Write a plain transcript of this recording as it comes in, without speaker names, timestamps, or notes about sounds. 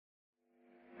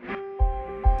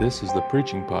This is the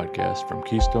preaching podcast from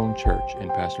Keystone Church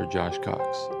and Pastor Josh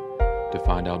Cox. To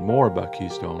find out more about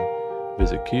Keystone,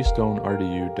 visit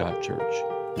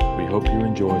keystonerdu.church. We hope you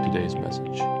enjoy today's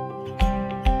message.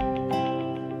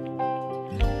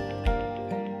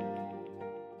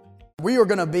 We are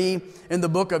going to be in the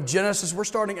book of Genesis. We're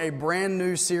starting a brand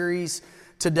new series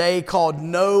today called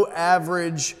No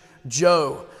Average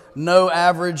Joe. No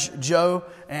Average Joe,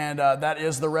 and that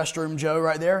is the restroom Joe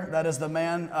right there. That is the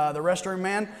man, the restroom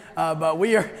man. But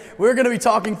we're going to be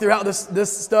talking throughout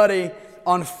this study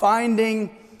on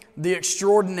finding the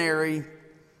extraordinary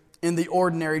in the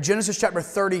ordinary. Genesis chapter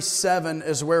 37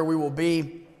 is where we will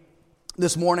be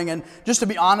this morning. And just to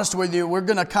be honest with you, we're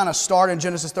going to kind of start in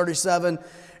Genesis 37,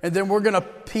 and then we're going to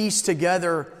piece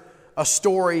together a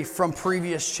story from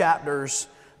previous chapters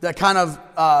that kind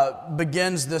of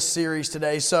begins this series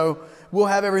today. So we'll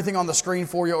have everything on the screen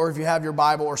for you, or if you have your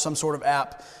Bible or some sort of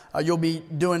app, you'll be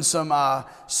doing some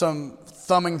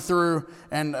thumbing through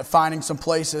and finding some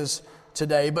places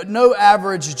today. But No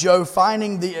Average Joe,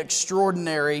 finding the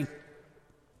extraordinary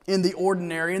in the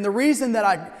ordinary. And the reason that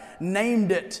I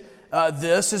named it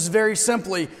this is very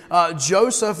simply,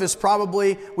 Joseph is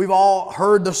probably, we've all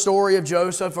heard the story of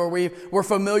Joseph, or we're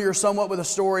familiar somewhat with the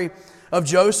story of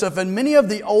Joseph. And many of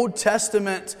the Old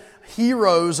Testament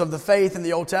heroes of the faith in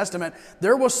the Old Testament,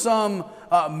 there was some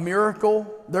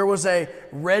miracle. There was a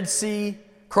Red Sea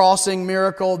crossing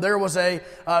miracle. There was a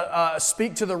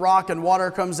speak to the rock and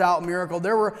water comes out miracle.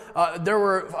 There were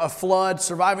a flood,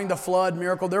 surviving the flood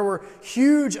miracle. There were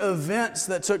huge events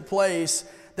that took place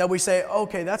that we say,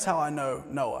 okay, that's how I know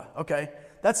Noah. Okay,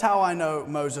 that's how I know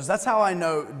Moses. That's how I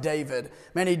know David.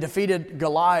 Man, he defeated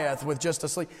Goliath with just a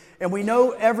sling. And we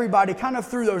know everybody kind of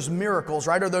through those miracles,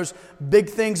 right? Or those big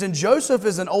things. And Joseph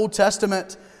is an Old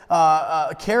Testament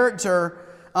character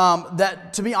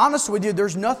that, to be honest with you,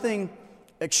 there's nothing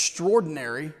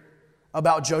extraordinary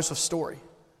about Joseph's story.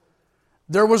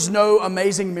 There was no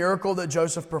amazing miracle that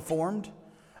Joseph performed.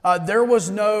 There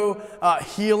was no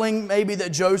healing maybe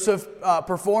that Joseph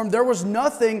performed. There was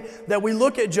nothing that we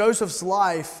look at Joseph's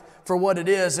life for what it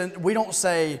is and we don't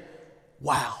say,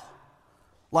 wow,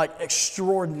 like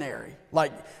extraordinary.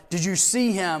 Like, did you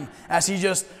see him as he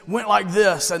just went like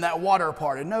this and that water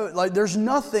parted? No, like there's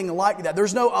nothing like that.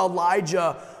 There's no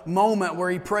Elijah moment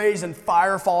where he prays and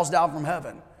fire falls down from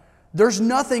heaven. There's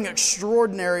nothing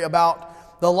extraordinary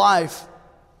about the life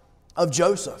of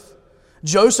Joseph.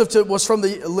 Joseph was from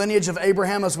the lineage of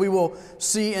Abraham, as we will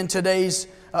see in today's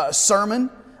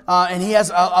sermon. And he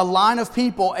has a line of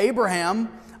people, Abraham,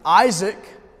 Isaac,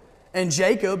 and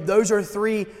Jacob. Those are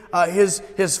three,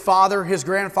 his father, his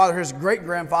grandfather, his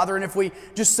great-grandfather. And if we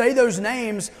just say those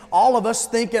names, all of us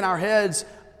think in our heads,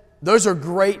 those are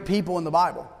great people in the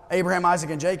Bible, Abraham,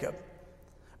 Isaac, and Jacob.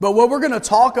 But what we're going to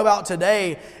talk about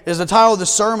today is the title of the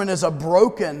sermon is A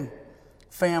Broken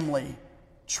Family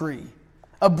Tree.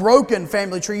 A broken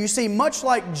family tree. You see, much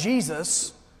like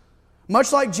Jesus,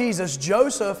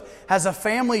 Joseph has a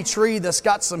family tree that's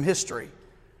got some history.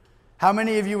 How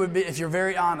many of you would be, if you're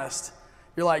very honest,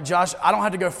 you're like, Josh, I don't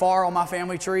have to go far on my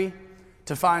family tree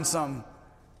to find some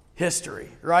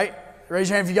history, right? Raise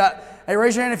your hand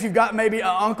if you've got maybe an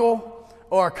uncle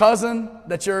or a cousin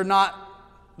that you're like,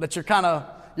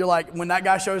 when that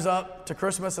guy shows up to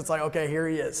Christmas, it's like, okay, here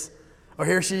he is. Or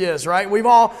here she is, right? We've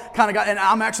all kind of got, and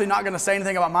I'm actually not going to say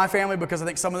anything about my family because I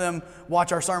think some of them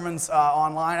watch our sermons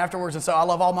online afterwards. And so I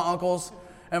love all my uncles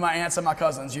and my aunts and my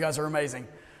cousins. You guys are amazing.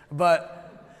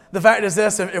 But the fact is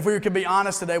this, if we could be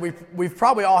honest today, we've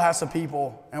probably all had some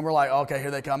people and we're like, okay, here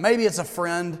they come. Maybe it's a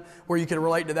friend where you can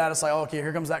relate to that. It's like, okay,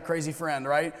 here comes that crazy friend,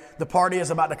 right? The party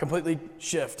is about to completely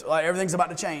shift. Like everything's about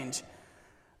to change.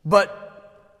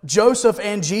 But Joseph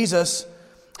and Jesus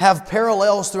have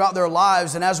parallels throughout their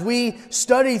lives. And as we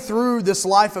study through this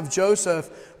life of Joseph,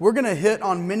 we're going to hit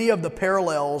on many of the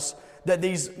parallels that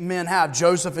these men have,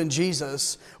 Joseph and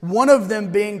Jesus. One of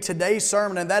them being today's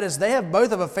sermon, and that is they have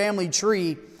both of a family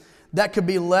tree that could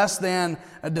be less than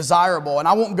desirable. And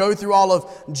I won't go through all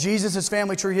of Jesus'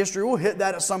 family tree history. We'll hit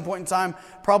that at some point in time,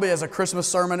 probably as a Christmas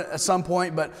sermon at some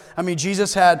point. But I mean,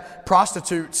 Jesus had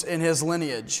prostitutes in his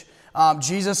lineage.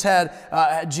 Jesus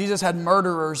had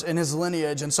murderers in his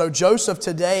lineage. And so Joseph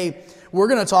today, we're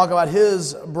going to talk about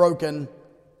his broken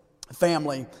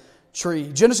family tree.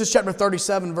 Genesis chapter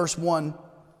 37 verse 1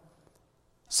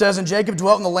 says, And Jacob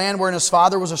dwelt in the land wherein his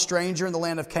father was a stranger in the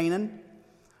land of Canaan.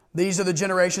 These are the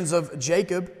generations of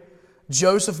Jacob.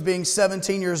 Joseph, being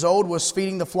 17 years old, was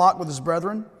feeding the flock with his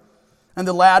brethren. And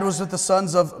the lad was with the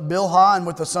sons of Bilhah and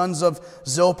with the sons of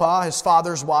Zilpah, his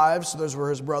father's wives. So those were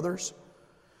his brothers.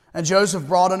 And Joseph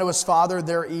brought unto his father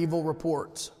their evil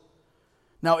reports.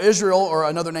 Now Israel, or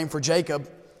another name for Jacob,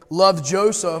 loved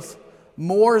Joseph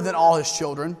more than all his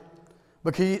children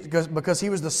because he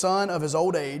was the son of his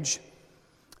old age,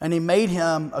 and he made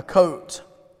him a coat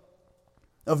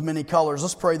of many colors.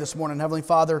 Let's pray this morning. Heavenly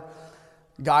Father,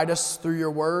 guide us through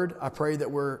your word. I pray that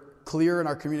we're clear in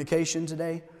our communication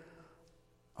today.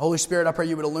 Holy Spirit, I pray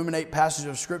you would illuminate passages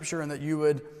of Scripture and that you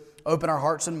would open our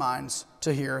hearts and minds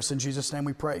to hear us. In Jesus' name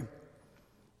we pray.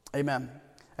 Amen.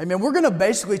 Amen. We're going to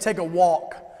basically take a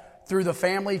walk through the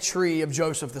family tree of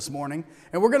Joseph this morning,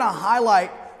 and we're going to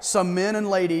highlight some men and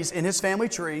ladies in his family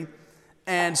tree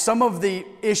and some of the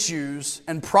issues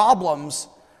and problems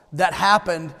that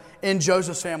happened in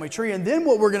Joseph's family tree. And then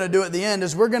what we're going to do at the end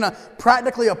is we're going to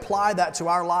practically apply that to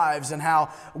our lives and how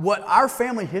what our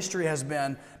family history has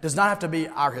been does not have to be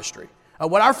our history.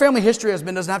 What our family history has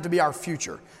been doesn't have to be our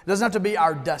future. It doesn't have to be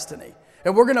our destiny.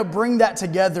 And we're going to bring that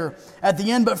together at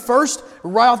the end. But first,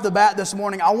 right off the bat this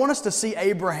morning, I want us to see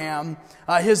Abraham,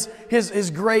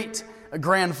 his great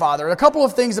grandfather. A couple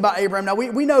of things about Abraham. Now,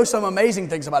 we know some amazing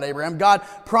things about Abraham. God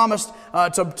promised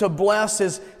to bless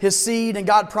his seed, and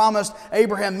God promised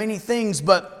Abraham many things.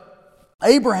 But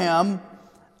Abraham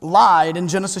lied in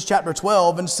Genesis chapter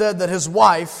 12 and said that his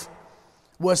wife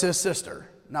was his sister.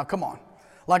 Now, come on.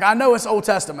 Like, I know it's Old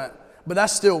Testament, but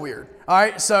that's still weird. All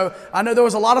right, so I know there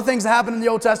was a lot of things that happened in the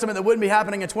Old Testament that wouldn't be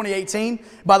happening in 2018.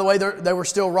 By the way, they were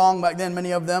still wrong back then,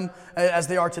 many of them, as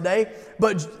they are today.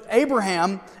 But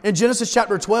Abraham, in Genesis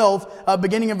chapter 12,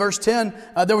 beginning in verse 10,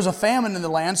 there was a famine in the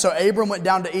land. So Abram went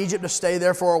down to Egypt to stay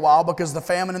there for a while because the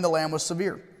famine in the land was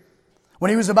severe. When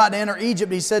he was about to enter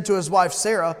Egypt, he said to his wife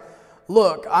Sarah,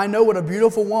 "Look, I know what a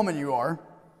beautiful woman you are.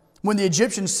 When the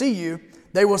Egyptians see you,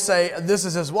 they will say, 'This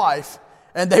is his wife,'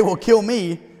 and they will kill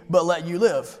me, but let you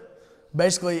live."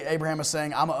 Basically, Abraham is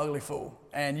saying, I'm an ugly fool,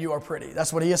 and you are pretty.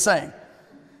 That's what he is saying.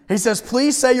 He says,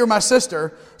 "Please say you're my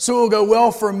sister, so it will go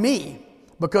well for me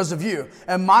because of you,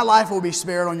 and my life will be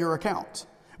spared on your account."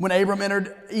 When Abram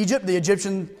entered Egypt, the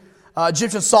Egyptians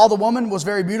saw the woman was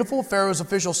very beautiful. Pharaoh's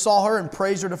officials saw her and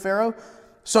praised her to Pharaoh.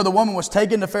 So the woman was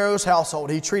taken to Pharaoh's household.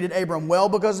 He treated Abram well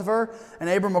because of her, and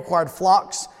Abram acquired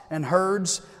flocks and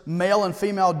herds, male and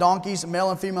female donkeys, male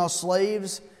and female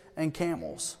slaves, and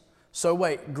camels. So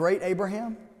wait, great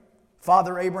Abraham?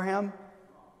 Father Abraham?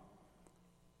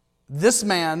 This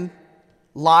man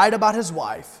lied about his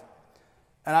wife.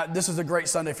 And this is a great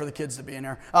Sunday for the kids to be in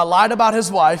here. Lied about his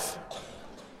wife.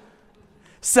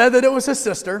 Said that it was his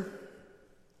sister.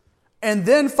 And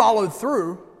then followed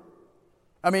through.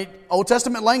 I mean, Old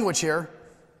Testament language here.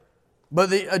 But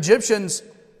the Egyptians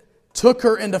took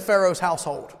her into Pharaoh's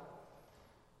household.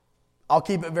 I'll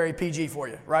keep it very PG for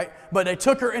you, right? But they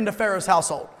took her into Pharaoh's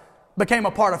household. Became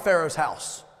a part of Pharaoh's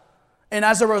house. And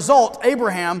as a result,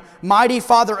 Abraham, mighty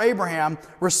father Abraham,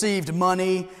 received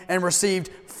money and received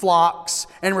flocks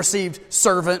and received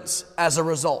servants as a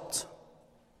result.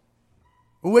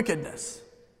 Wickedness,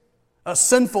 a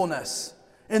sinfulness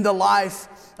in the life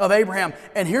of Abraham.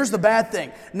 And here's the bad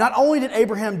thing. Not only did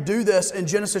Abraham do this in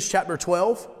Genesis chapter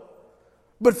 12,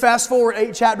 but fast forward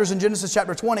 8 chapters in Genesis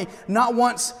chapter 20, not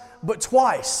once, but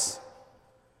twice.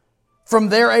 From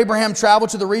there, Abraham traveled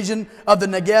to the region of the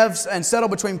Negev and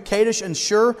settled between Kadesh and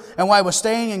Shur. And while he was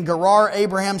staying in Gerar,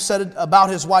 Abraham said about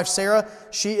his wife Sarah,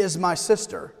 "She is my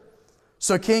sister."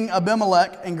 So King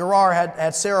Abimelech in Gerar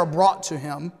had Sarah brought to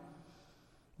him.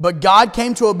 But God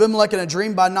came to Abimelech in a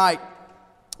dream by night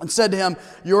and said to him,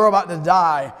 "You're about to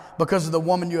die because of the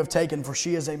woman you have taken, for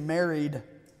she is a married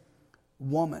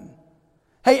woman."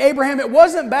 Hey, Abraham, it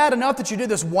wasn't bad enough that you did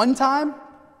this one time.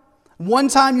 One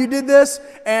time you did this,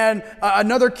 and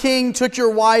another king took your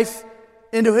wife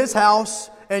into his house,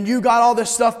 and you got all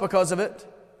this stuff because of it. I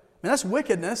mean, that's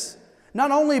wickedness. Not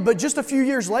only, but just a few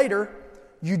years later,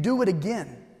 you do it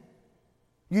again.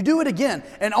 You do it again.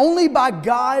 And only by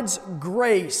God's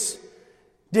grace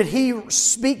did he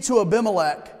speak to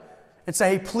Abimelech and say,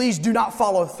 "Hey, please do not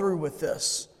follow through with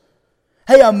this."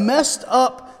 Hey, a messed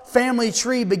up family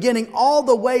tree beginning all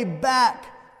the way back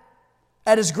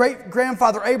at his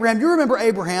great-grandfather Abraham. You remember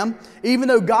Abraham. Even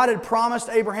though God had promised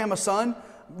Abraham a son,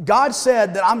 God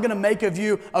said that I'm going to make of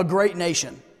you a great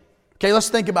nation. Okay, let's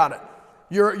think about it.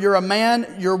 You're a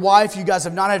man, your wife, you guys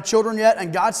have not had children yet,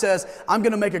 and God says, I'm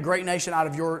going to make a great nation out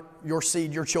of your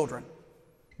seed, your children.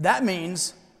 That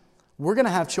means we're going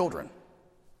to have children.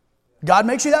 God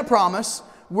makes you that promise.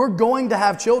 We're going to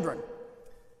have children.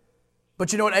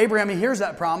 But you know what? Abraham, he hears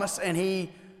that promise, and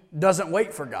he doesn't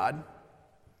wait for God.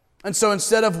 And so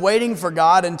instead of waiting for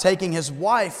God and taking his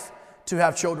wife to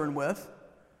have children with,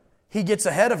 he gets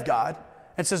ahead of God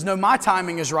and says, no, my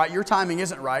timing is right, your timing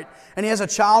isn't right. And he has a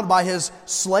child by his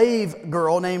slave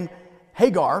girl named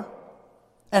Hagar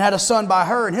and had a son by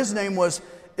her, and his name was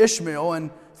Ishmael. And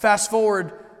Fast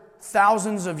forward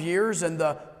thousands of years and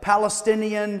the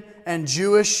Palestinian and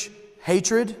Jewish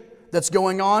hatred that's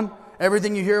going on.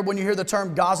 Everything you hear when you hear the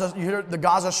term Gaza, you hear the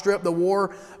Gaza Strip, the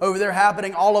war over there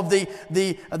happening, all of the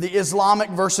Islamic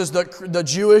versus the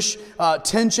Jewish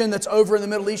tension that's over in the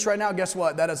Middle East right now. Guess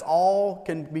what? That is all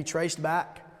can be traced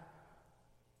back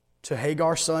to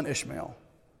Hagar's son Ishmael.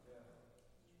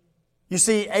 You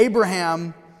see,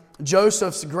 Abraham,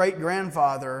 Joseph's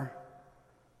great-grandfather,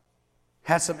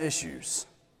 had some issues.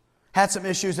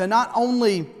 And not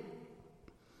only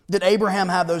did Abraham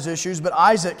have those issues, but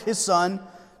Isaac, his son,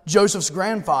 Joseph's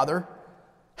grandfather,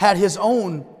 had his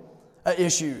own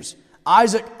issues.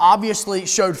 Isaac obviously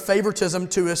showed favoritism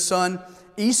to his son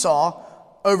Esau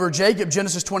over Jacob.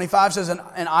 Genesis 25 says, and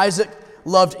Isaac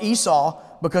loved Esau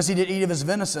because he did eat of his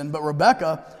venison, but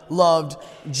Rebekah loved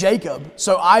Jacob.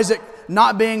 So Isaac,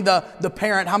 not being the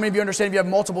parent, how many of you understand if you have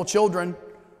multiple children,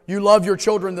 you love your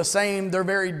children the same, they're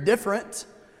very different,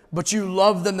 but you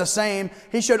love them the same.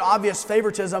 He showed obvious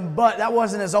favoritism, but that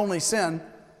wasn't his only sin.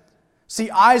 See,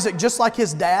 Isaac, just like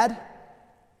his dad,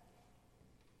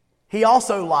 he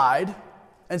also lied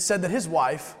and said that his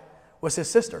wife was his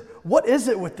sister. What is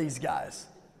it with these guys?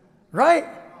 Right?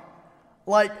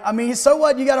 Like, I mean, so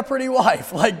what? You got a pretty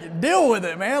wife. Like, deal with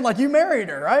it, man. Like, you married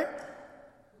her, right?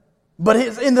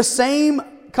 But in the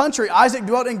same country, Isaac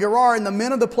dwelt in Gerar, and the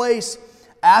men of the place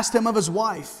asked him of his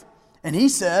wife. And he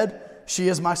said, she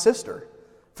is my sister.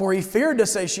 For he feared to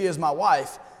say, she is my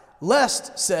wife,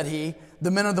 lest, said he,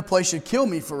 the men of the place should kill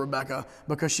me for Rebekah,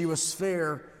 because she was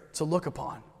fair to look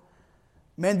upon.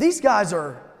 Man, these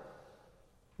are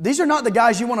not the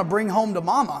guys you want to bring home to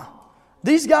mama.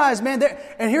 These guys, man,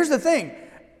 and here's the thing.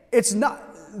 It's not,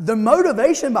 the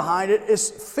motivation behind it is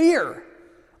fear.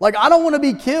 Like, I don't want to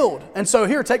be killed. And so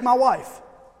here, take my wife.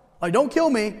 Like, don't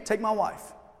kill me, take my wife.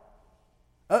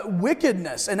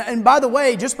 Wickedness. And by the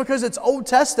way, just because it's Old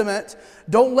Testament,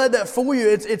 don't let that fool you.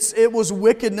 It was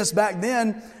wickedness back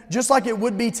then, just like it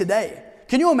would be today.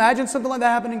 Can you imagine something like that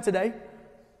happening today?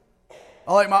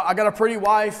 I got a pretty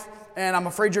wife, and I'm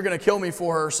afraid you're going to kill me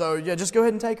for her, so yeah, just go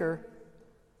ahead and take her.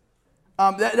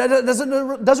 That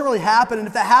doesn't really happen, and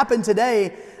if that happened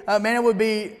today, man,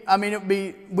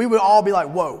 we would all be like,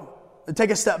 whoa, take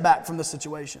a step back from the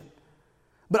situation.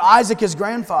 But Isaac, his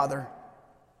grandfather.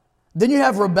 Then you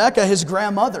have Rebekah, his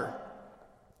grandmother.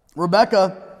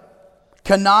 Rebekah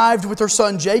connived with her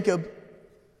son Jacob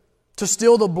to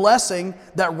steal the blessing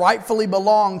that rightfully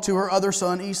belonged to her other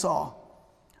son Esau.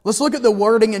 Let's look at the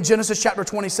wording in Genesis chapter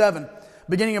 27.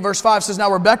 Beginning in verse 5 says, now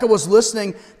Rebekah was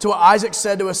listening to what Isaac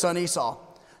said to his son Esau.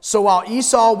 So while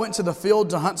Esau went to the field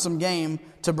to hunt some game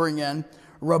to bring in,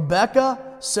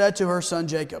 Rebekah said to her son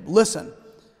Jacob, listen,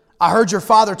 I heard your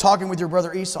father talking with your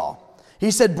brother Esau.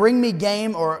 He said, bring me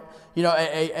game or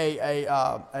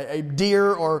a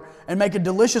deer and make a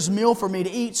delicious meal for me to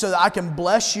eat so that I can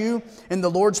bless you in the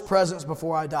Lord's presence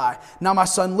before I die. Now my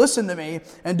son, listen to me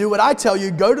and do what I tell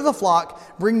you. Go to the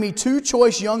flock, bring me 2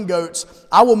 choice young goats.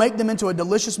 I will make them into a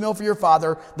delicious meal for your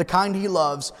father, the kind he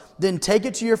loves. Then take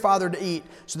it to your father to eat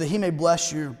so that he may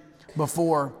bless you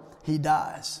before he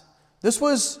dies. This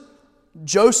was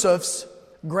Joseph's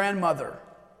grandmother.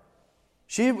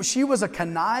 She was a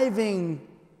conniving.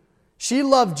 She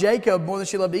loved Jacob more than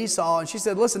she loved Esau. And she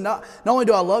said, listen, not only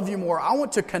do I love you more, I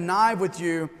want to connive with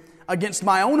you against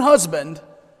my own husband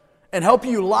and help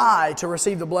you lie to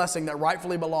receive the blessing that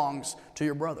rightfully belongs to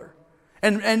your brother.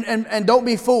 And don't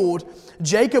be fooled.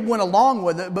 Jacob went along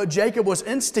with it, but Jacob was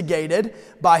instigated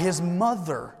by his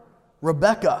mother,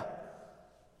 Rebekah.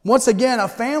 Once again, a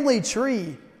family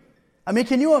tree. I mean,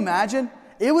 can you imagine?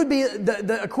 It would be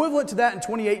the equivalent to that in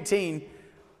 2018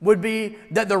 would be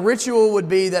that the ritual would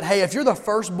be that, hey, if you're the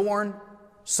firstborn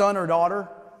son or daughter,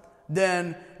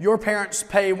 then your parents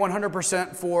pay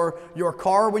 100% for your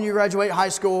car when you graduate high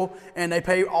school, and they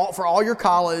pay for all your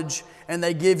college, and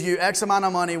they give you X amount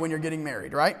of money when you're getting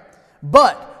married, right?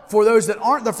 But for those that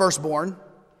aren't the firstborn,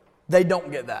 they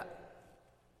don't get that,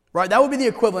 right? That would be the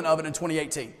equivalent of it in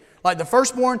 2018. Like the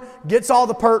firstborn gets all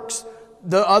the perks,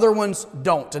 the other ones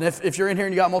don't. And if you're in here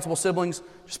and you got multiple siblings,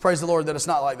 just praise the Lord that it's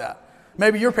not like that.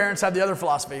 Maybe your parents have the other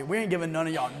philosophy. We ain't giving none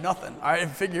of y'all nothing. All right,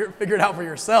 figure it out for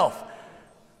yourself.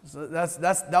 So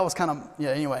that was kind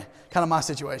of my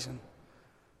situation.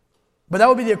 But that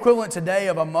would be the equivalent today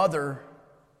of a mother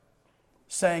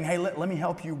saying, hey, let me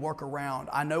help you work around.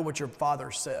 I know what your father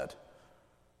said.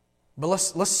 But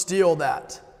let's steal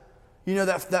that. You know,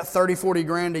 that 30, 40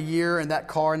 grand a year and that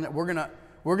car, and that we're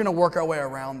gonna work our way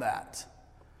around that.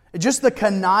 Just the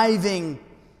conniving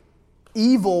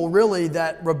evil, really,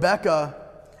 that Rebekah,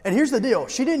 and here's the deal,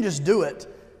 she didn't just do it,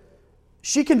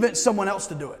 she convinced someone else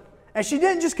to do it. And she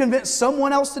didn't just convince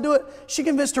someone else to do it, she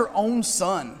convinced her own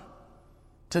son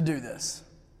to do this.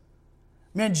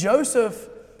 Man, Joseph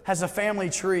has a family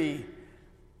tree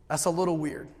that's a little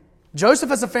weird. Joseph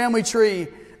has a family tree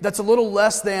that's a little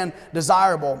less than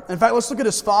desirable. In fact, let's look at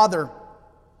his father,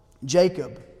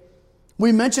 Jacob.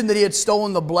 We mentioned that he had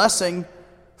stolen the blessing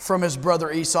from his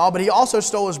brother Esau, but he also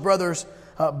stole his brother's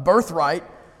birthright.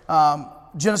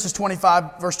 Genesis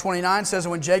 25, verse 29 says,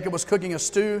 when Jacob was cooking a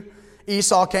stew,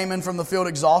 Esau came in from the field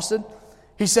exhausted.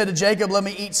 He said to Jacob, let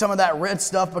me eat some of that red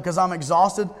stuff because I'm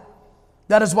exhausted.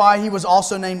 That is why he was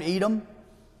also named Edom.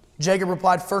 Jacob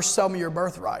replied, first sell me your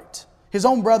birthright. His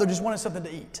own brother just wanted something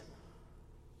to eat.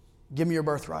 Give me your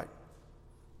birthright.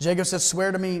 Jacob said,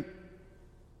 swear to me.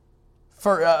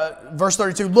 Verse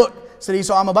 32, look, said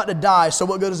Esau, I'm about to die, so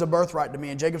what good is a birthright to me?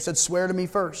 And Jacob said, swear to me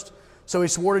first. So he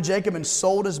swore to Jacob and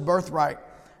sold his birthright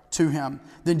to him.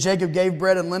 Then Jacob gave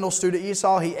bread and lentil stew to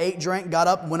Esau. He ate, drank, got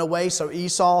up, went away. So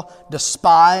Esau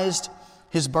despised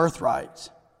his birthright.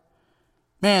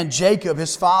 Man, Jacob,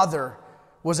 his father,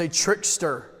 was a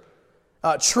trickster,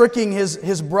 tricking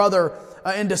his brother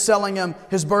into selling him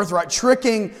his birthright,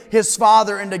 tricking his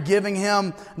father into giving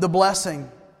him the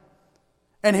blessing.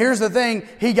 And here's the thing,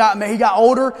 he got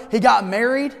older, he got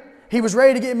married. He was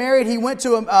ready to get married. He went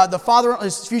to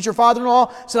his future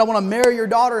father-in-law, said, I want to marry your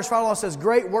daughter. His father-in-law says,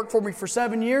 great, work for me for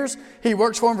 7 years. He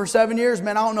works for him for 7 years.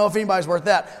 Man, I don't know if anybody's worth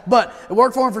that. But it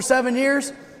worked for him for 7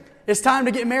 years. It's time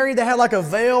to get married. They had like a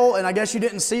veil, and I guess you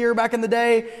didn't see her back in the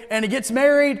day. And he gets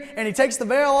married, and he takes the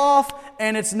veil off,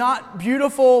 and it's not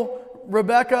beautiful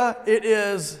Rebecca. It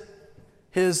is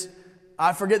his,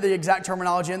 I forget the exact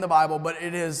terminology in the Bible, but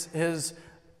it is his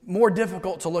more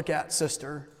difficult to look at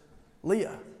sister,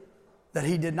 Leah, that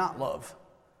he did not love.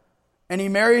 And he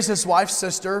marries his wife's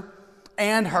sister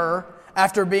and her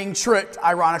after being tricked,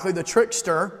 ironically, the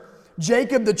trickster.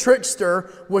 Jacob the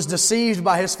trickster was deceived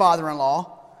by his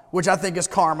father-in-law, which I think is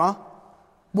karma,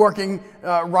 working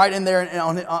right in there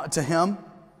to him.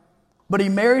 But he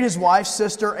married his wife's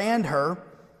sister and her.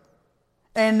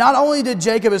 And not only did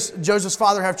Jacob, Joseph's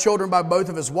father, have children by both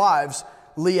of his wives,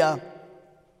 Leah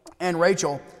and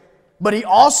Rachel, but he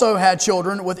also had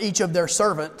children with each of their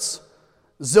servants,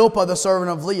 Zilpah, the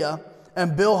servant of Leah,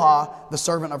 and Bilhah, the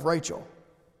servant of Rachel.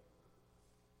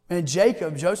 And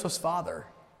Jacob, Joseph's father,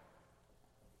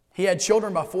 he had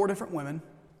children by 4 different women.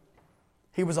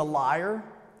 He was a liar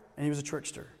and he was a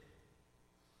trickster.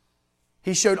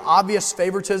 He showed obvious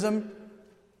favoritism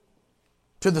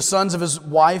to the sons of his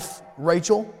wife,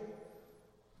 Rachel.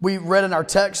 We read in our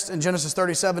text in Genesis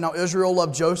 37, how Israel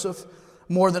loved Joseph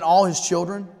more than all his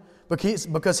children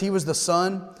because he was the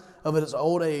son of his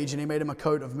old age, and he made him a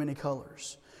coat of many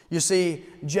colors. You see,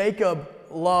 Jacob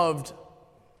loved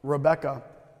Rebekah.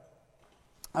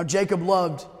 Jacob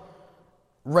loved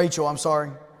Rachel,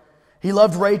 He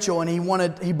loved Rachel, and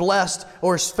he blessed,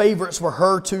 or his favorites were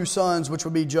her 2 sons, which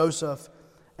would be Joseph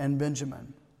and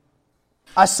Benjamin.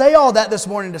 I say all that this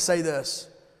morning to say this.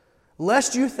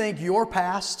 Lest you think your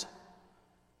past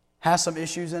has some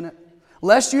issues in it,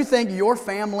 lest you think your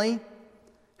family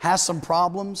has some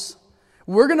problems,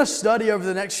 we're going to study over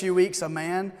the next few weeks a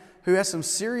man who has some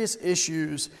serious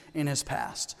issues in his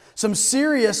past. Some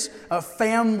serious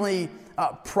family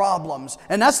problems.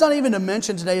 And that's not even to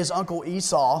mention today his uncle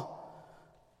Esau,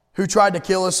 who tried to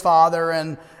kill his father.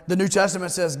 And the New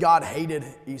Testament says God hated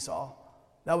Esau.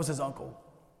 That was his uncle.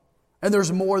 And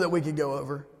there's more that we could go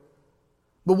over.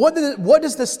 But what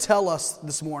does this tell us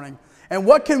this morning? And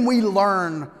what can we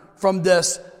learn from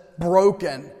this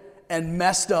broken and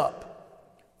messed up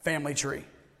family tree?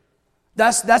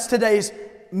 That's today's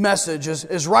message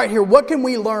is right here. What can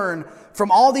we learn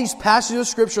from all these passages of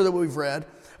Scripture that we've read?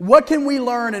 What can we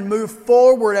learn and move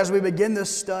forward as we begin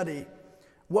this study?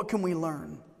 What can we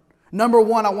learn? Number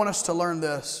one, I want us to learn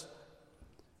this.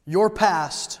 Your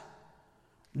past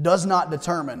does not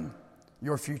determine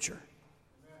your future.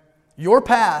 Your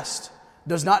past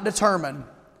does not determine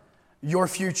your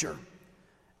future.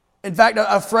 In fact,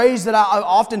 a phrase that I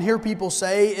often hear people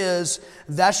say is,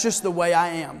 that's just the way I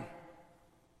am.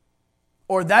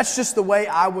 Or that's just the way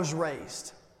I was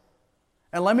raised.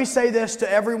 And let me say this to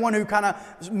everyone who kind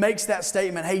of makes that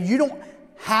statement. Hey, you don't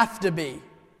have to be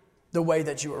the way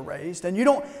that you were raised. And you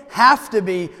don't have to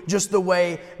be just the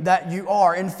way that you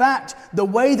are. In fact, the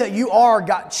way that you are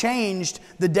got changed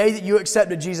the day that you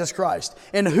accepted Jesus Christ.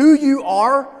 And who you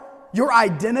are, your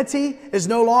identity is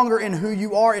no longer in who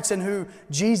you are, it's in who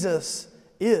Jesus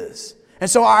is. And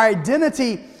so our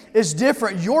identity is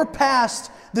different. Your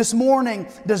past this morning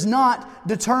does not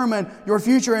determine your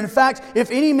future. In fact, if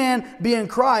any man be in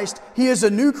Christ, he is a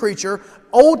new creature.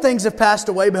 Old things have passed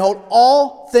away. Behold,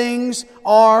 all things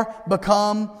are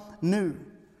become new.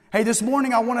 Hey, this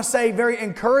morning I want to say very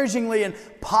encouragingly and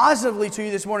positively to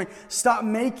you this morning, stop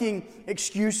making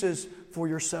excuses for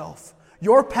yourself.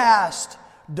 Your past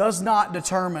does not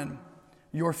determine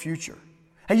your future.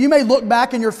 Hey, you may look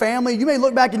back in your family, you may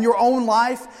look back in your own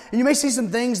life, and you may see some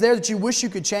things there that you wish you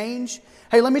could change.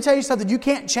 Hey, let me tell you something, you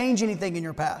can't change anything in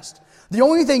your past. The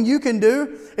only thing you can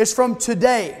do is from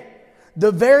today,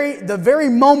 the very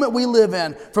moment we live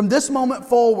in, from this moment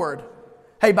forward,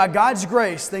 hey, by God's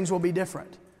grace, things will be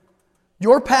different.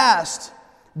 Your past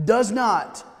does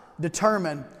not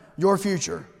determine your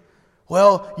future.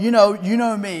 Well, you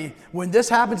know me. When this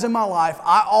happens in my life,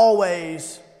 I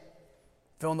always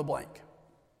fill in the blank.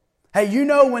 Hey,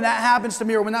 when that happens to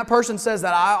me or when that person says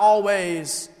that, I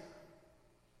always...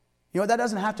 that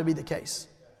doesn't have to be the case.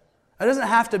 That doesn't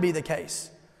have to be the case.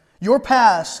 Your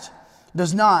past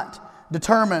does not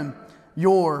determine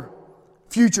your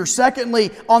future.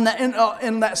 Secondly, in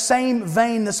that same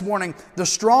vein this morning, the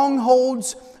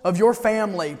strongholds of your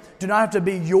family do not have to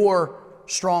be your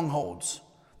strongholds.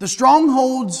 The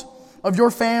strongholds of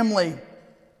your family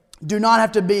do not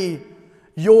have to be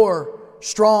your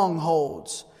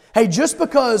strongholds. Hey, just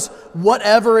because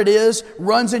whatever it is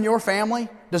runs in your family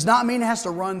does not mean it has to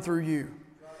run through you.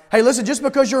 Hey, listen, just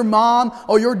because your mom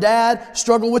or your dad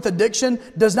struggle with addiction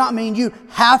does not mean you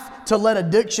have to let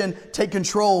addiction take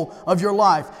control of your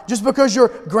life. Just because your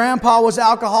grandpa was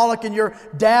alcoholic and your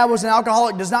dad was an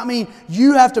alcoholic does not mean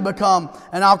you have to become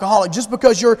an alcoholic. Just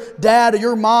because your dad or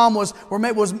your mom was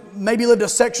maybe lived a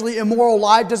sexually immoral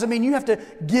life doesn't mean you have to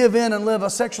give in and live a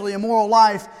sexually immoral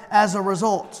life as a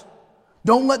result.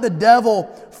 Don't let the devil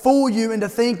fool you into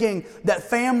thinking that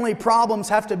family problems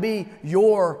have to be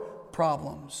your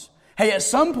problems. Hey, at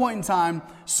some point in time,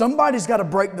 somebody's got to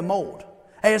break the mold.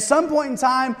 Hey, at some point in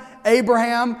time,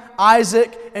 Abraham,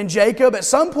 Isaac, and Jacob, at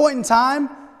some point in time,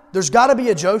 there's got to be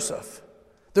a Joseph.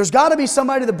 There's got to be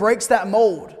somebody that breaks that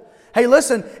mold. Hey,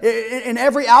 listen, in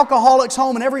every alcoholic's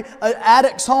home, in every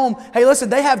addict's home, hey, listen,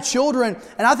 they have children.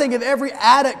 And I think if every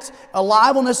addict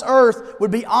alive on this earth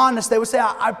would be honest, they would say,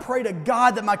 I pray to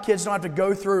God that my kids don't have to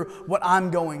go through what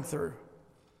I'm going through.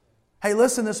 Hey,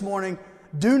 listen this morning,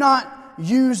 do not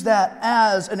use that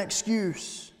as an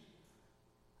excuse.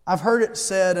 I've heard it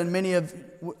said, and many of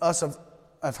us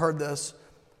have heard this,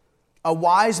 a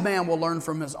wise man will learn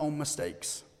from his own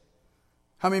mistakes.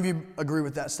 How many of you agree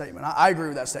with that statement? I agree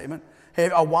with that statement. Hey,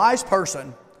 a wise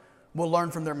person will learn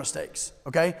from their mistakes,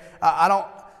 okay?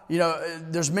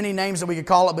 There's many names that we could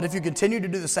call it, but if you continue to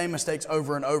do the same mistakes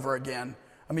over and over again,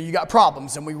 you got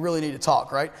problems and we really need to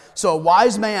talk, right? So a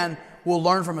wise man will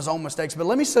learn from his own mistakes. But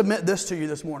let me submit this to you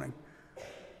this morning.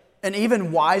 An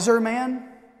even wiser man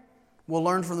will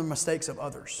learn from the mistakes of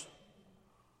others.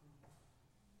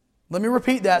 Let me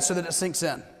repeat that so that it sinks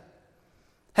in.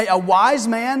 Hey, a wise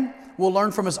man will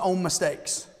learn from his own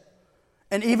mistakes.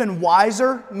 An even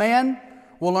wiser man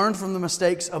will learn from the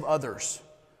mistakes of others.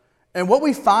 And what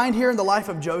we find here in the life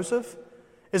of Joseph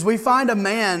is we find a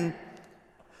man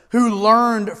who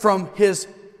learned from his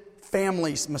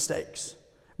family's mistakes.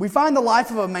 We find the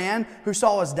life of a man who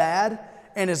saw his dad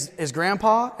and his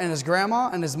grandpa and his grandma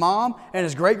and his mom and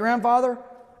his great-grandfather,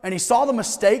 and he saw the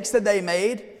mistakes that they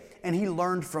made, and he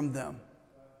learned from them.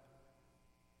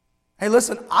 Hey,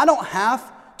 listen, I don't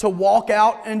have to walk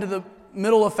out into the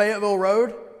middle of Fayetteville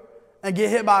Road and get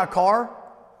hit by a car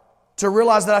to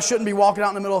realize that I shouldn't be walking out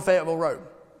in the middle of Fayetteville Road.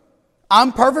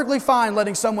 I'm perfectly fine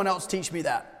letting someone else teach me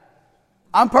that.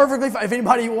 I'm perfectly fine. If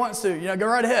anybody wants to, go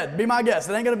right ahead. Be my guest.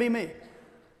 It ain't going to be me.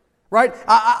 Right?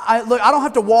 Look, I don't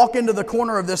have to walk into the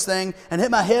corner of this thing and hit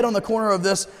my head on the corner of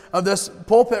this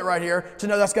pulpit right here to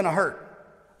know that's going to hurt.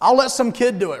 I'll let some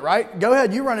kid do it, right? Go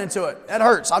ahead, you run into it. That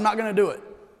hurts. I'm not going to do it.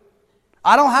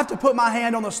 I don't have to put my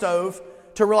hand on the stove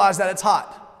to realize that it's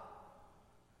hot.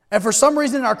 And for some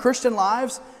reason in our Christian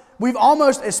lives, we've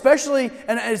almost, especially,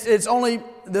 and it's only,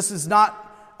 this is not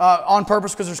on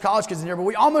purpose because there's college kids in here, but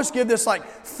we almost give this like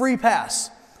free pass.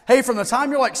 Hey, from the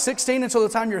time you're like 16 until the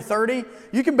time you're 30,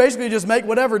 you can basically just make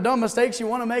whatever dumb mistakes you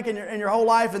want to make in your whole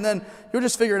life, and then you'll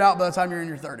just figure it out by the time you're in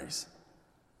your 30s.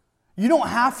 You don't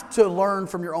have to learn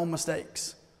from your own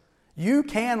mistakes. You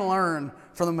can learn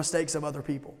from the mistakes of other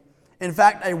people. In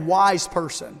fact, a wise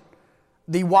person,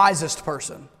 the wisest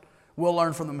person, will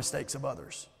learn from the mistakes of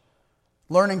others.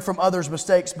 Learning from others'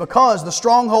 mistakes, because the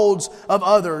strongholds of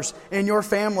others in your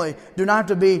family do not have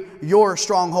to be your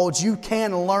strongholds. You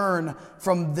can learn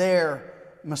from their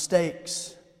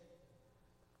mistakes.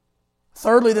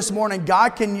 Thirdly, this morning,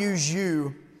 God can use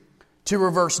you to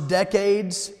reverse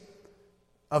decades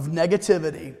of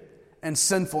negativity and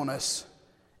sinfulness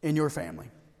in your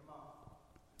family.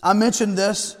 I mentioned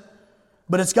this,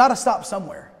 but it's got to stop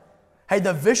somewhere. Hey,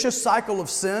 the vicious cycle of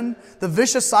sin, the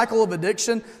vicious cycle of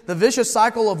addiction, the vicious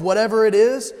cycle of whatever it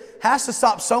is, has to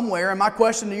stop somewhere. And my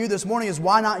question to you this morning is,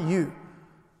 why not you?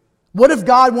 What if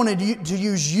God wanted to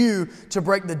use you to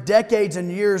break the decades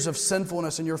and years of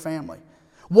sinfulness in your family?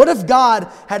 What if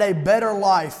God had a better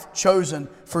life chosen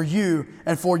for you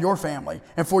and for your family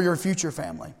and for your future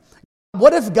family?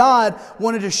 What if God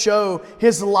wanted to show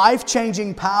His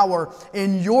life-changing power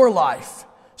in your life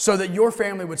so that your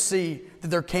family would see that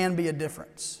there can be a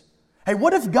difference? Hey,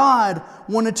 what if God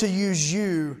wanted to use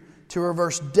you to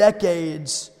reverse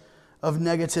decades of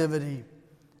negativity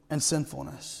and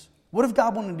sinfulness? What if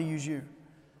God wanted to use you?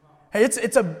 Hey,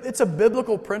 it's a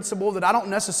biblical principle that I don't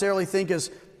necessarily think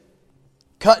is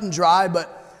cut and dry,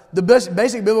 but the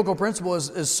basic biblical principle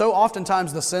is so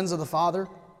oftentimes the sins of the father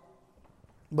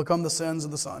become the sins of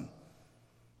the son.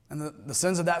 And the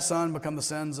sins of that son become the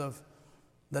sins of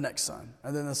the next son.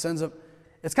 And then the sins of...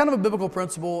 It's kind of a biblical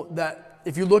principle that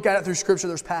if you look at it through Scripture,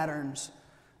 there's patterns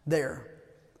there.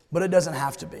 But it doesn't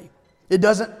have to be. It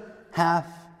doesn't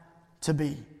have to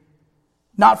be.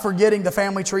 Not forgetting the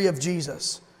family tree of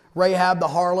Jesus. Rahab the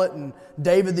harlot and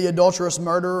David the adulterous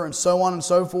murderer and so on and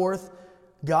so forth.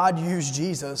 God used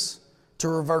Jesus to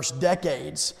reverse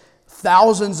decades,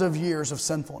 thousands of years of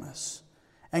sinfulness.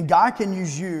 And God can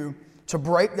use you to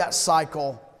break that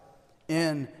cycle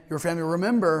in your family.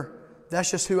 Remember,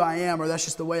 that's just who I am, or that's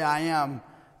just the way I am.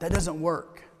 That doesn't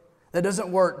work. That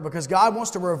doesn't work because God wants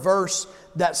to reverse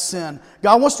that sin.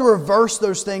 God wants to reverse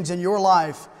those things in your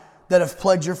life that have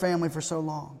plagued your family for so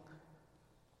long.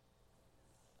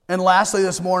 And lastly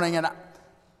this morning, and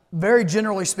very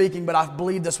generally speaking, but I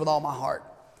believe this with all my heart,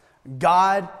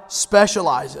 God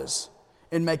specializes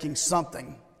in making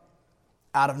something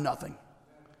out of nothing.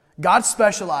 God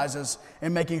specializes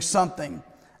in making something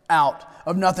out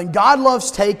of nothing. God loves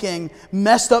taking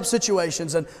messed up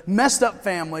situations and messed up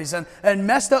families and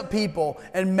messed up people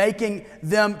and making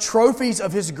them trophies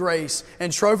of His grace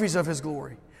and trophies of His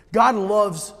glory. God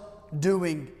loves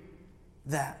doing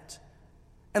that.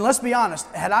 And let's be honest,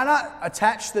 had I not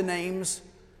attached the names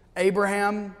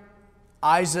Abraham,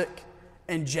 Isaac,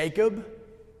 and Jacob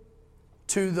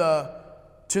to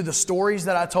the stories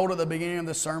that I told at the beginning of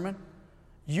this sermon,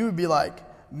 you would be like,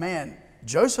 man,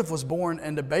 Joseph was born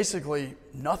into basically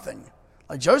nothing.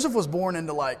 Like Joseph was born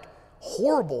into like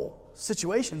horrible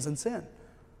situations and sin.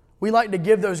 We like to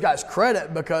give those guys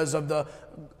credit because of the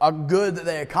good that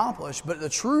they accomplished, but the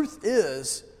truth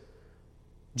is,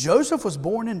 Joseph was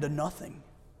born into nothing.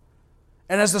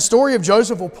 And as the story of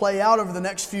Joseph will play out over the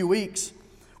next few weeks,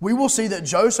 we will see that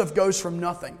Joseph goes from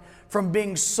nothing, from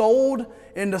being sold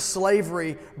into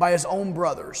slavery by his own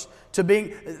brothers, to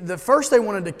being, the first they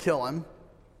wanted to kill him,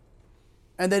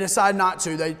 and they decide not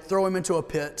to. They throw him into a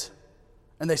pit,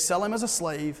 and they sell him as a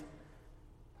slave.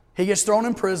 He gets thrown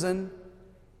in prison.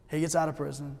 He gets out of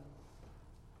prison.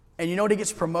 And you know what? He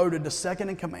gets promoted to second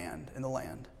in command in the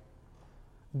land.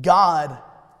 God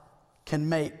can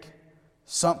make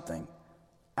something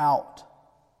out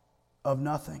of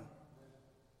nothing.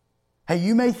 Hey,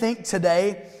 you may think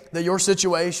today that your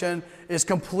situation is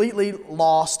completely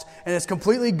lost and it's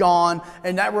completely gone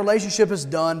and that relationship is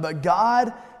done, but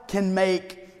God can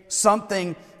make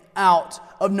something out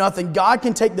of nothing. God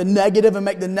can take the negative and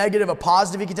make the negative a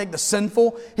positive. He can take the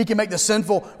sinful. He can make the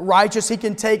sinful righteous. He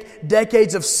can take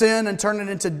decades of sin and turn it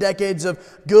into decades of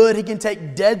good. He can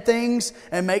take dead things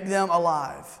and make them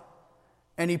alive.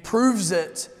 And He proves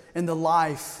it in the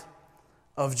life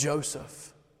of Joseph.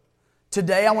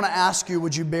 Today I want to ask you,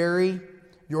 would you bury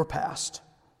your past?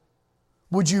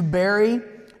 Would you bury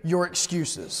your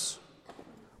excuses?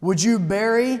 Would you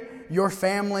bury your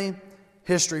family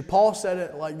history? Paul said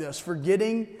it like this: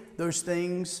 forgetting those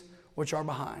things which are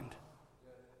behind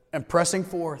and pressing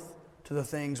forth to the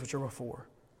things which are before.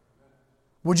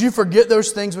 Would you forget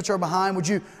those things which are behind? Would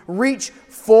you reach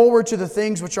forward to the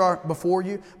things which are before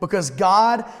you? Because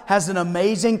God has an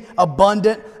amazing,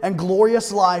 abundant, and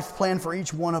glorious life planned for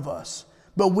each one of us.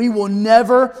 But we will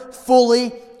never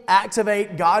fully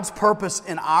activate God's purpose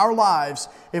in our lives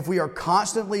if we are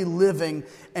constantly living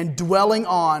and dwelling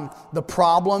on the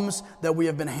problems that we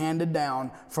have been handed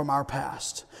down from our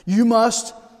past. You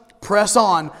must press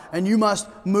on and you must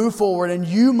move forward and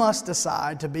you must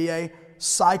decide to be a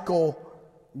cycle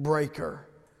breaker.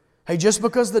 Hey, just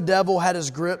because the devil had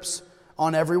his grips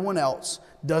on everyone else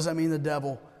doesn't mean the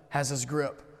devil has his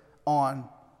grip on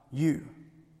you.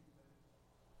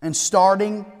 And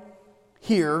starting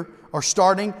here or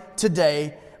starting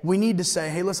today, we need to say,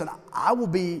 hey, listen, I will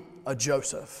be a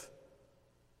Joseph.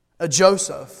 A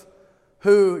Joseph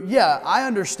who, yeah, I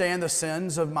understand the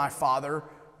sins of my father,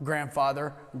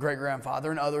 grandfather, great-grandfather,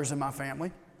 and others in my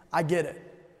family. I get it.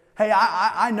 Hey,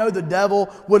 I know the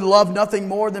devil would love nothing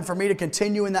more than for me to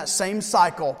continue in that same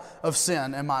cycle of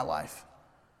sin in my life.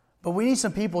 But we need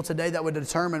some people today that would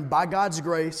determine by God's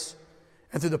grace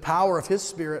and through the power of His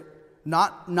Spirit,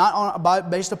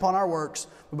 based upon our works,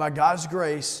 but by God's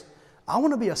grace, I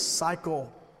want to be a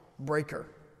cycle breaker.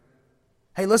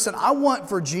 Hey, listen, I want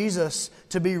for Jesus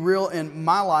to be real in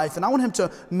my life, and I want Him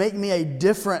to make me a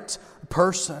different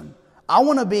person. I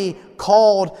want to be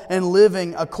called and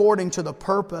living according to the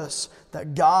purpose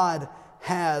that God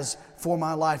has for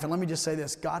my life. And let me just say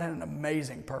this, God had an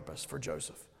amazing purpose for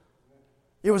Joseph.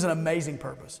 It was an amazing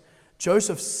purpose.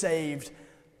 Joseph saved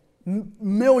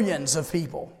millions of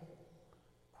people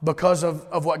because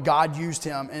of what God used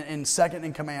him in second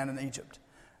in command in Egypt.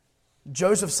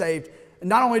 Joseph saved,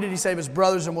 not only did he save his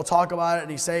brothers, and we'll talk about it,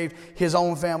 and he saved his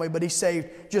own family, but he saved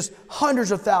just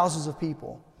hundreds of thousands of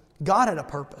people. God had a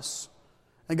purpose.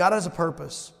 And God has a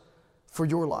purpose for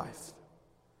your life.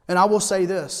 And I will say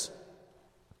this.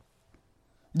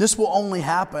 This will only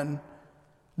happen,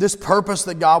 this purpose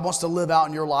that God wants to live out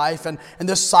in your life, and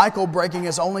this cycle breaking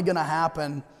is only going to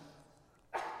happen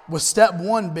with step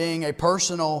one being a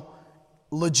personal,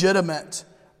 legitimate,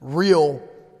 real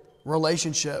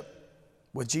relationship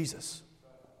with Jesus.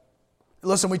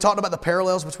 Listen, we talked about the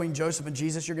parallels between Joseph and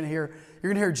Jesus. You're going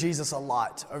to hear Jesus a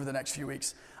lot over the next few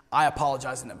weeks. I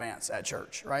apologize in advance at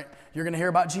church, right? You're going to hear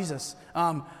about Jesus.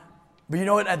 But you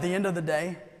know what? At the end of the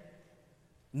day,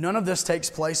 none of this takes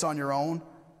place on your own.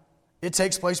 It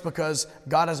takes place because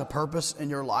God has a purpose in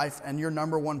your life, and your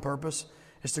number one purpose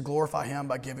is to glorify Him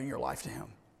by giving your life to Him.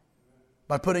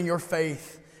 By putting your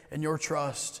faith and your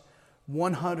trust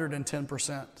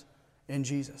 110% in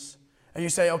Jesus. And you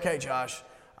say, okay, Josh,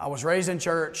 I was raised in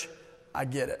church. I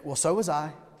get it. Well, so was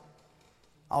I.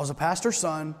 I was a pastor's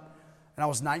son. And I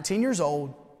was 19 years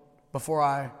old before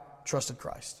I trusted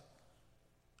Christ.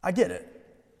 I get it.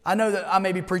 I know that I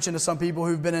may be preaching to some people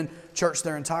who've been in church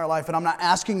their entire life, and I'm not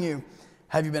asking you,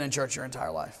 have you been in church your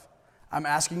entire life? I'm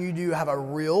asking you, do you have a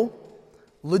real,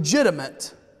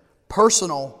 legitimate,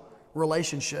 personal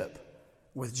relationship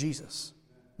with Jesus?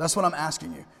 That's what I'm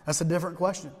asking you. That's a different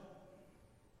question.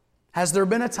 Has there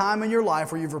been a time in your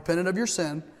life where you've repented of your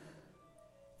sin?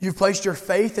 You've placed your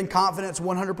faith and confidence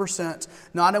 100%,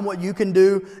 not in what you can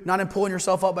do, not in pulling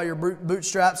yourself up by your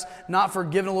bootstraps, not for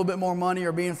giving a little bit more money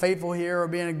or being faithful here or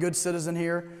being a good citizen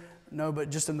here. No,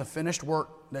 but just in the finished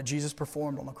work that Jesus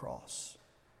performed on the cross.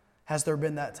 Has there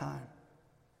been that time?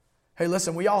 Hey,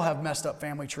 listen, we all have messed up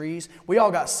family trees. We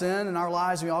all got sin in our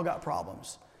lives. We all got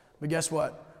problems. But guess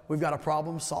what? We've got a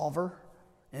problem solver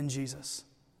in Jesus.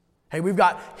 Hey, we've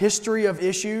got history of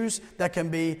issues that can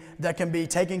be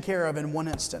taken care of in one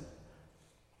instant.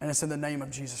 And it's in the name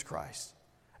of Jesus Christ.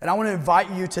 And I want to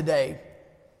invite you today,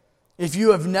 if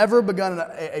you have never begun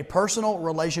a personal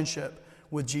relationship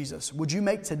with Jesus, would you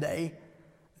make today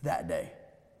that day?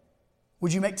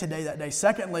 Would you make today that day?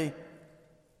 Secondly,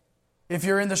 if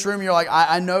you're in this room and you're like,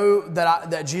 I know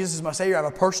that Jesus is my Savior, I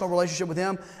have a personal relationship with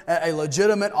Him, a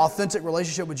legitimate, authentic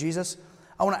relationship with Jesus,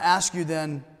 I want to ask you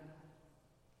then,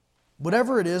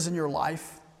 whatever it is in your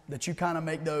life that you kind of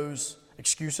make those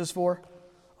excuses for,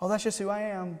 oh, that's just who I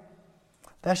am.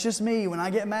 That's just me. When I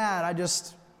get mad, I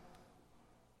just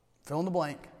fill in the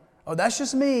blank. Oh, that's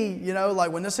just me. You know,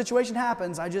 like when this situation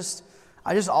happens, I just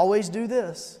always do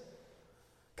this.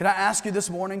 Can I ask you this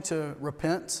morning to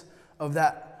repent of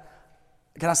that,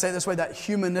 can I say it this way, that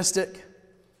humanistic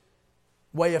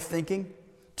way of thinking?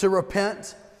 To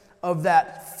repent of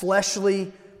that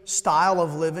fleshly style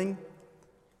of living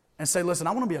and say, listen,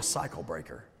 I want to be a cycle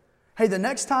breaker. Hey, the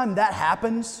next time that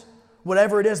happens,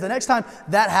 whatever it is, the next time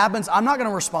that happens, I'm not going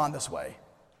to respond this way.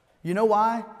 You know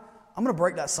why? I'm going to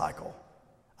break that cycle.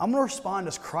 I'm going to respond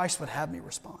as Christ would have me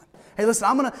respond. Hey, listen,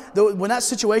 when that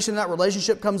situation, that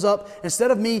relationship comes up, instead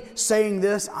of me saying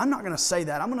this, I'm not going to say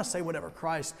that. I'm going to say whatever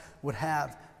Christ would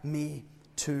have me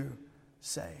to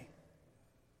say.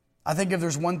 I think if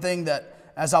there's one thing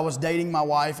that, as I was dating my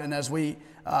wife and as we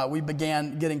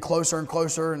began getting closer and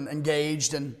closer and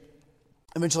engaged and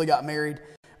eventually got married,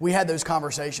 we had those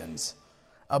conversations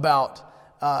about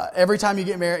every time you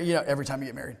get married, every time you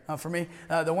get married. For me,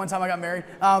 the one time I got married.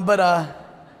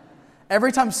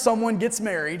 Every time someone gets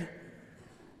married,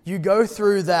 you go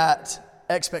through that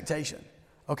expectation.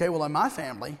 Okay, well, in my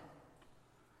family,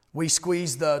 we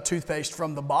squeeze the toothpaste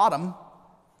from the bottom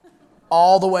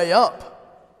all the way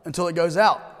up until it goes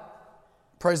out.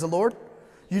 Praise the Lord.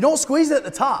 You don't squeeze it at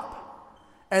the top.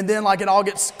 and then like it all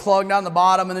gets plugged down the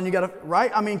bottom, and then you got to,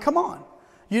 right? I mean, come on.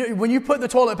 When you put the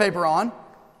toilet paper on,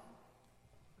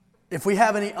 if we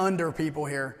have any under people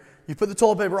here, you put the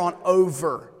toilet paper on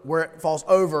over, where it falls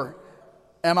over.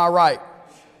 Am I right?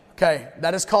 Okay,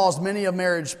 that has caused many a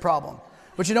marriage problem.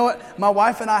 But you know what? My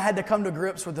wife and I had to come to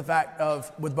grips with the fact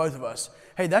of, with both of us,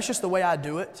 hey, that's just the way I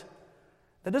do it.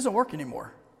 That doesn't work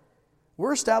anymore.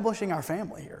 We're establishing our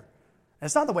family here. And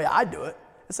it's not the way I do it.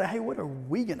 It's like, hey, what are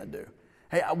we going to do?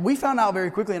 Hey, we found out very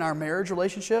quickly in our marriage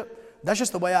relationship, that's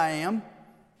just the way I am.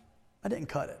 I didn't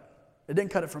cut it. It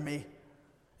didn't cut it for me.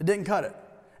 It didn't cut it.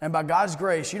 And by God's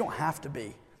grace, you don't have to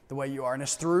be the way you are. And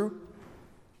it's through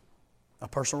a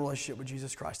personal relationship with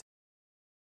Jesus Christ.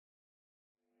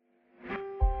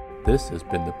 This has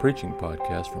been the Preaching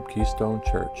Podcast from Keystone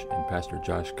Church and Pastor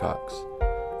Josh Cox.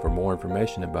 For more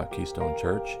information about Keystone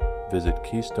Church, visit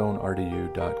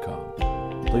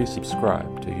KeystoneRDU.com. Please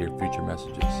subscribe to hear future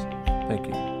messages. Thank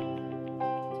you.